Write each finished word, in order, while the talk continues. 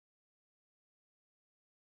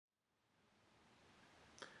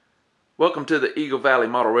Welcome to the Eagle Valley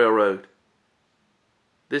Model Railroad.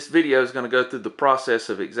 This video is going to go through the process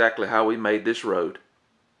of exactly how we made this road.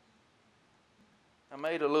 I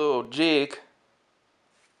made a little jig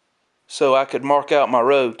so I could mark out my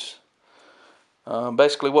roads.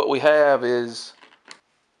 Basically what we have is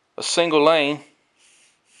a single lane,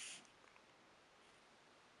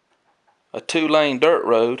 a 2-lane dirt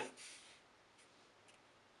road,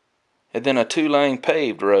 and then a 2-lane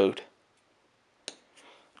paved road.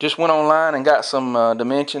 Just went online and got some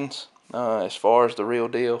dimensions as far as the real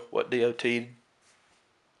deal, what DOT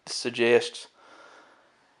suggests.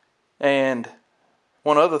 And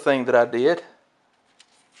one other thing that I did,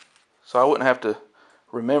 so I wouldn't have to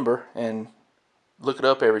remember and look it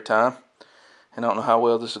up every time, and I don't know how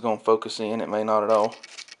well this is going to focus in, it may not at all.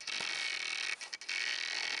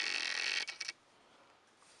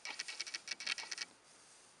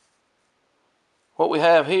 What we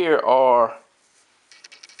have here are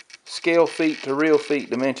scale feet to real feet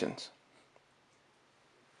dimensions.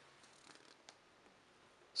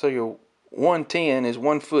 So your 110 is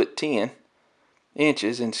 1 foot 10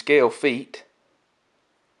 inches in scale feet.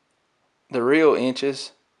 The real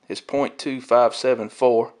inches is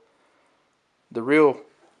 0.2574. The real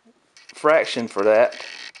fraction for that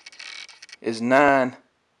is 9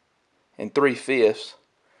 3/5.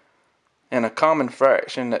 And a common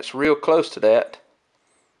fraction that's real close to that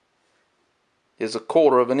is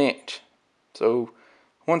 1/4 of an inch. So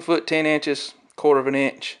 1 foot 10 inches, 1/4 of an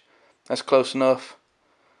inch, that's close enough.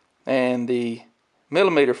 And the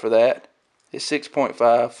millimeter for that is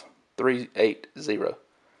 6.5380.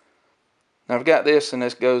 Now I've got this, and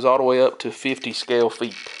this goes all the way up to 50 scale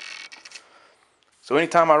feet. So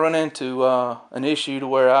anytime I run into an issue to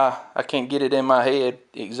where I can't get it in my head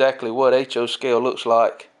exactly what HO scale looks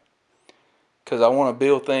like, because I want to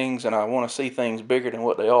build things and I want to see things bigger than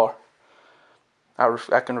what they are,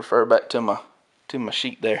 I can refer back to my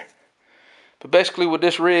sheet there. But basically with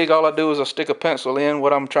this rig, all I do is I stick a pencil in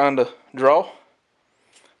what I'm trying to draw.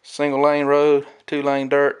 Single lane road, 2-lane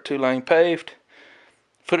dirt, 2-lane paved.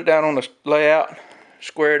 Put it down on the layout,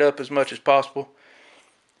 square it up as much as possible,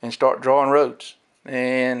 and start drawing roads.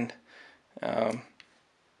 And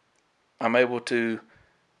I'm able to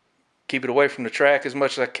keep it away from the track as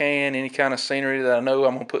much as I can. Any kind of scenery that I know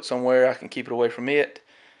I'm going to put somewhere, I can keep it away from it.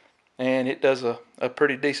 And it does a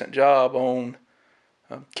pretty decent job on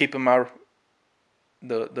keeping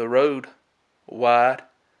the road wide,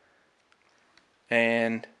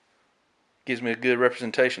 and gives me a good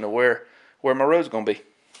representation of where my road's going to be.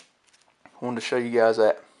 I wanted to show you guys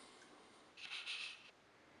that.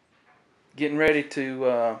 Getting ready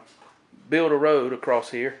to build a road across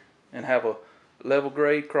here and have a level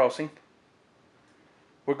grade crossing.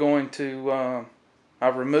 We're going to,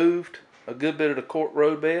 I've removed a good bit of the court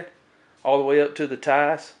road bed all the way up to the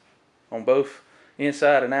ties on both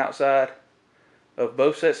inside and outside of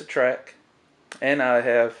both sets of track, and I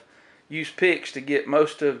have used picks to get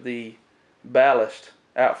most of the ballast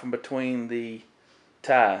out from between the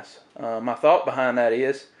ties. My thought behind that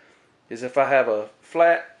is if I have a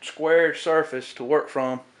flat square surface to work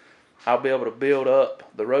from, I'll be able to build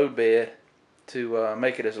up the road bed to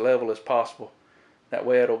make it as level as possible. That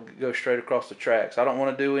way it'll go straight across the tracks. I don't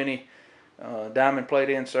want to do any diamond plate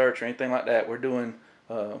inserts or anything like that. We're doing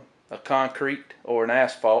a concrete or an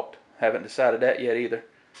asphalt, haven't decided that yet either,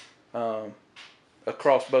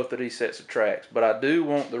 across both of these sets of tracks. But I do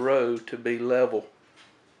want the road to be level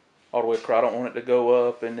all the way across. I don't want it to go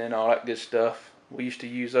up and then all that good stuff. We used to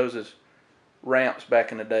use those as ramps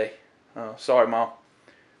back in the day. Sorry, Mom.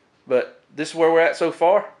 But this is where we're at so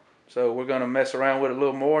far. So we're going to mess around with it a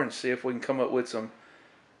little more and see if we can come up with some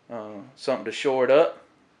something to shore it up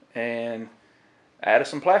and add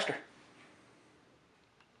some plaster.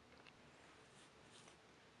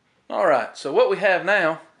 Alright, so what we have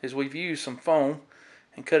now is we've used some foam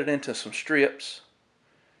and cut it into some strips,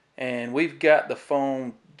 and we've got the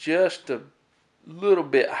foam just a little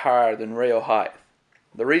bit higher than rail height.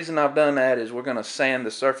 The reason I've done that is we're going to sand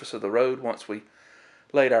the surface of the road once we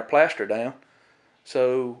laid our plaster down.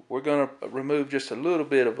 So we're going to remove just a little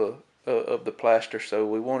bit of the plaster, so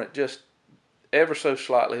we want it just ever so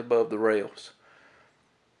slightly above the rails.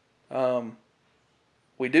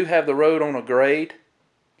 We do have the road on a grade,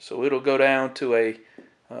 so it'll go down to a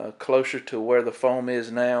closer to where the foam is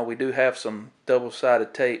now. We do have some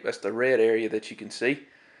double-sided tape. That's the red area that you can see.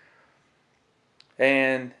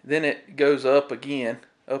 And then it goes up again,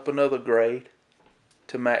 up another grade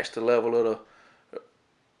to match the level of the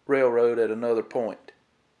railroad at another point.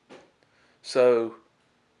 So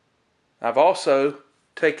I've also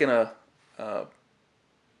taken a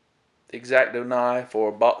X-Acto knife or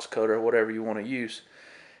a box cutter, whatever you want to use,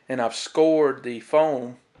 and I've scored the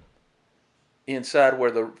foam inside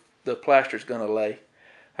where the plaster is going to lay.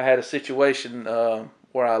 I had a situation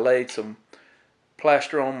where I laid some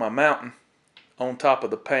plaster on my mountain on top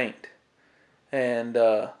of the paint, and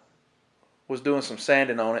was doing some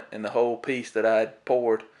sanding on it, and the whole piece that I had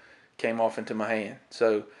poured came off into my hand.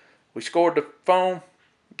 So we scored the foam,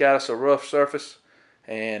 got us a rough surface,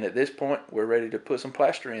 and at this point we're ready to put some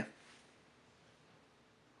plaster in.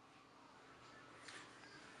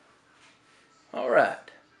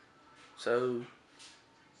 Alright, so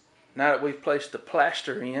now that we've placed the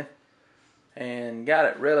plaster in and got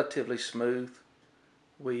it relatively smooth,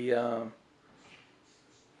 we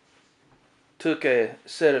took a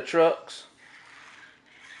set of trucks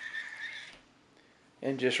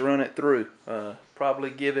and just run it through. Probably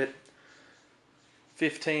give it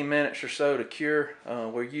 15 minutes or so to cure.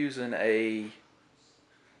 We're using a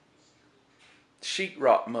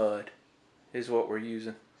sheetrock mud is what we're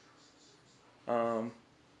using.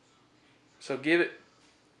 So give it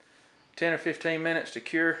 10 or 15 minutes to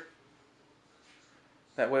cure.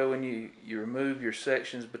 That way when you remove your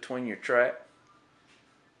sections between your track,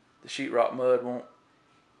 the sheetrock mud won't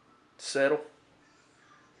settle.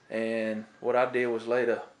 And what I did was laid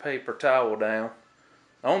a paper towel down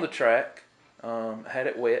on the track, had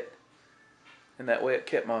it wet, and that way it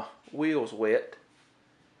kept my wheels wet,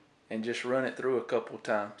 and just run it through a couple of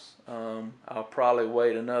times. I'll probably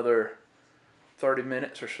wait another 30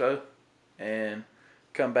 minutes or so and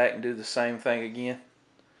come back and do the same thing again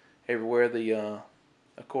everywhere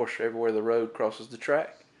of course everywhere the road crosses the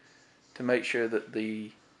track, to make sure that the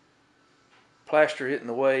plaster isn't in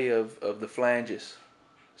the way of the flanges,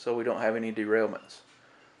 so we don't have any derailments.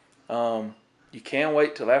 You can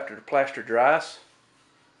wait till after the plaster dries.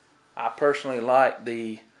 I personally like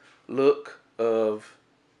the look of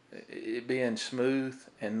it being smooth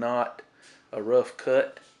and not a rough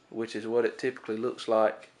cut, which is what it typically looks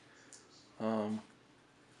like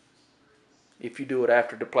if you do it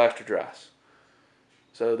after the plaster dries.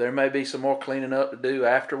 So there may be some more cleaning up to do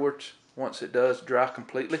afterwards once it does dry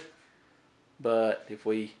completely, but if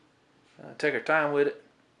we take our time with it,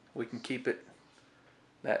 we can keep it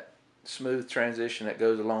that smooth transition that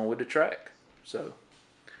goes along with the track. So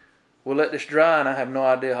we'll let this dry, and I have no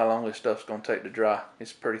idea how long this stuff's going to take to dry.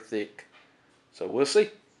 It's pretty thick, so we'll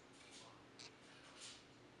see.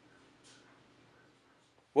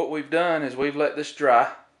 What we've done is we've let this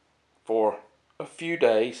dry for a few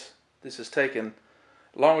days. This has taken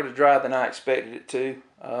longer to dry than I expected it to.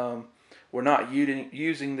 We're not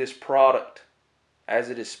using this product as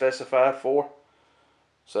it is specified for,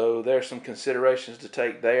 so there's some considerations to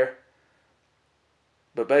take there.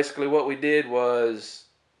 But basically what we did was,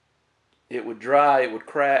 it would dry, it would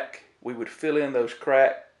crack, we would fill in those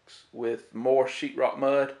cracks with more sheetrock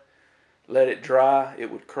mud, let it dry, it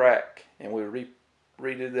would crack, and we would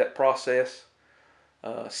redo that process,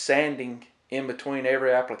 sanding in between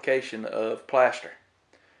every application of plaster.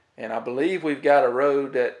 And I believe we've got a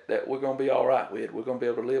road that we're going to be all right with, we're going to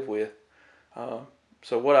be able to live with.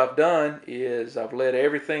 So what I've done is I've let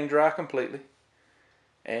everything dry completely,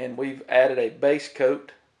 and we've added a base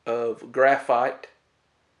coat of graphite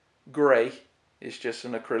gray. It's just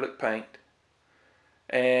an acrylic paint,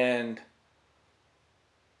 and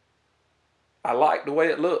I like the way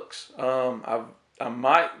it looks. I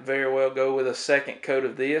might very well go with a second coat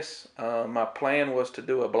of this. My plan was to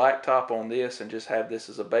do a black top on this and just have this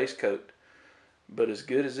as a base coat, but as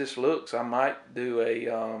good as this looks, I might do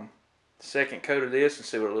a second coat of this and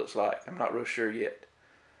see what it looks like. I'm not real sure yet.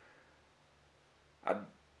 I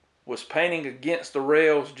was painting against the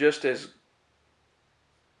rails just as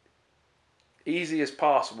easy as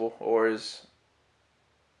possible, or as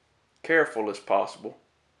careful as possible,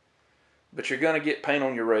 but you're going to get paint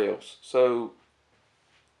on your rails. So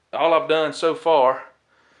all I've done so far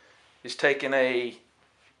is taken a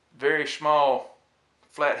very small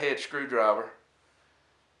flathead screwdriver,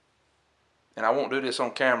 and I won't do this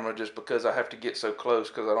on camera just because I have to get so close,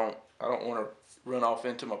 because I don't want to run off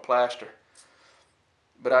into my plaster.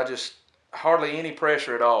 But I just, hardly any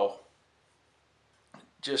pressure at all,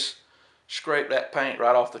 just scrape that paint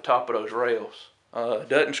right off the top of those rails. It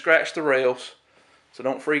doesn't scratch the rails, so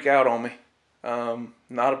don't freak out on me.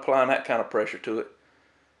 Not applying that kind of pressure to it,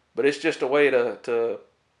 but it's just a way to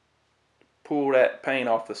pull that paint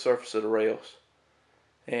off the surface of the rails,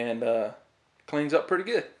 and cleans up pretty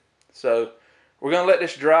good. So we're going to let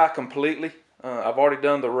this dry completely. I've already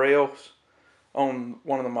done the rails on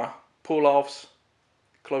one of my pull-offs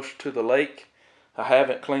closer to the lake. I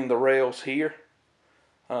haven't cleaned the rails here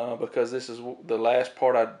because this is the last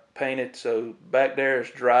part I painted. So back there is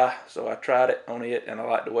dry, so I tried it on it and I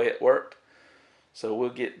like the way it worked. So we'll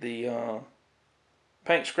get the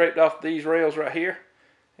paint scraped off these rails right here,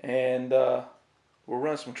 and we'll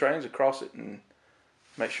run some trains across it and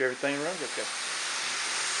make sure everything runs okay.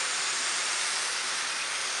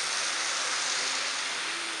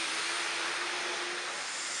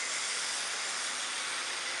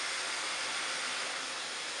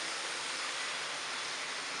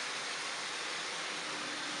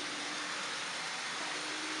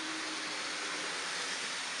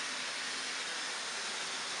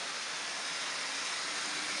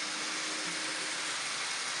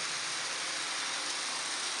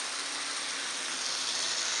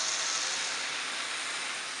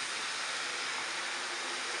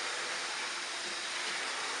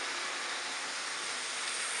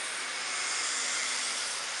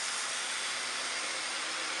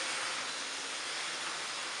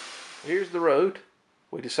 Here's the road.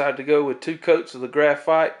 We decided to go with 2 coats of the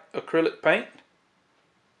graphite acrylic paint.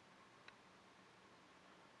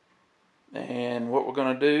 And what we're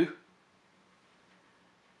going to do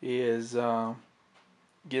is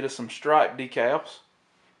get us some stripe decals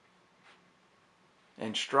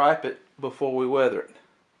and stripe it before we weather it.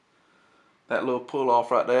 That little pull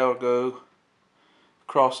off right there will go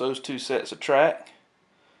across those 2 sets of track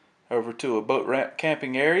over to a boat ramp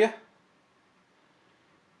camping area.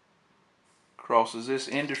 Crosses this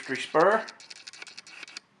industry spur,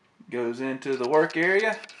 goes into the work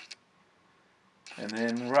area, and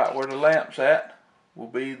then right where the lamp's at will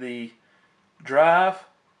be the drive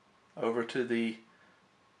over to the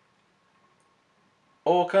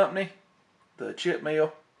oil company, the chip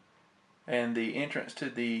mill, and the entrance to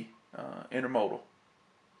the intermodal.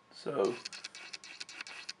 So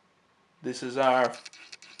this is our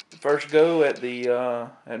first go at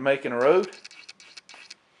making a road.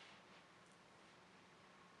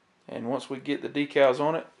 And once we get the decals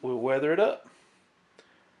on it, we'll weather it up.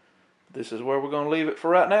 This is where we're going to leave it for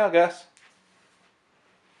right now, guys.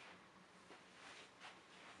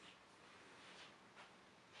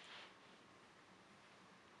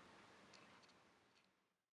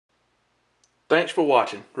 Thanks for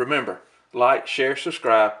watching. Remember, like, share,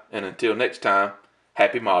 subscribe, and until next time,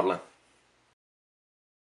 happy modeling.